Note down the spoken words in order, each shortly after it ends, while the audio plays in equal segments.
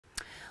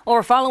Well,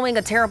 we're following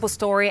a terrible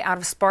story out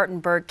of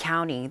Spartanburg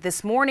County.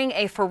 This morning,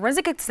 a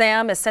forensic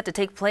exam is set to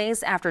take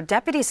place after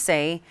deputies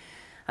say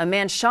a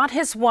man shot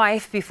his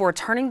wife before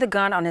turning the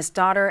gun on his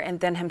daughter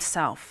and then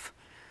himself.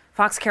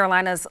 Fox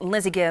Carolina's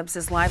Lindsay Gibbs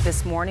is live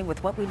this morning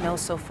with what we know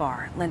so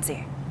far.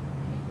 Lindsay.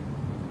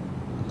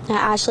 Now,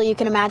 Ashley, you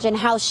can imagine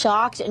how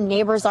shocked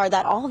neighbors are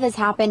that all of this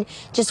happened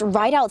just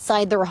right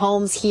outside their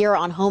homes here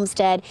on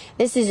Homestead.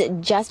 This is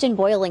just in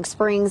Boiling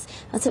Springs.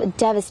 That's a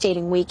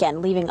devastating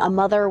weekend, leaving a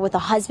mother with a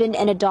husband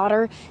and a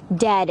daughter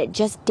dead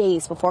just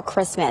days before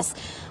Christmas.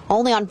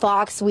 Only on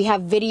Fox, we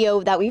have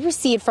video that we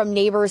received from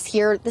neighbors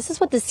here. This is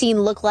what the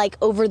scene looked like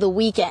over the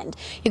weekend.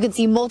 You can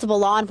see multiple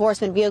law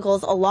enforcement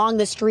vehicles along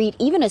the street,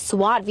 even a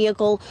SWAT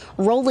vehicle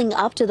rolling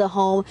up to the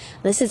home.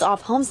 This is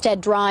off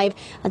Homestead Drive.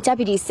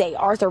 Deputies say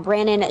Arthur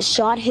Brannon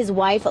shot his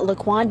wife,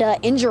 Laquanda,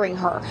 injuring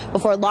her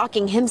before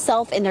locking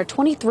himself and their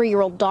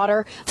 23-year-old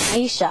daughter,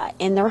 Aisha,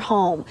 in their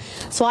home.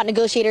 SWAT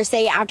negotiators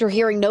say after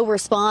hearing no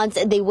response,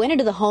 they went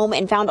into the home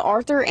and found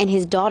Arthur and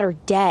his daughter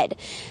dead.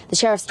 The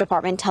sheriff's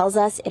department tells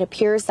us it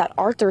appears that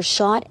Arthur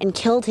shot and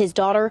killed his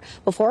daughter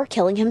before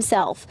killing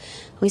himself.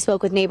 We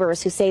spoke with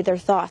neighbors who say their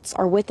thoughts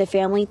are with the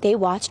family they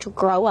watched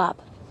grow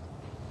up.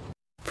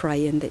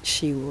 Praying that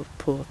she will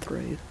pull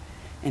through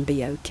and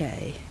be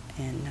okay,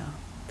 and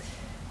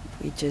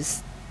we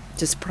just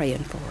praying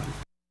for him.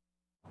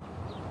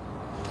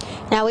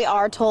 Now, we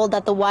are told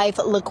that the wife,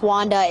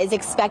 Laquanda, is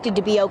expected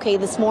to be okay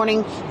this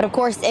morning, but of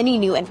course, any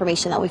new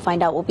information that we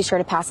find out, we'll be sure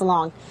to pass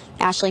along.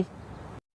 Ashley.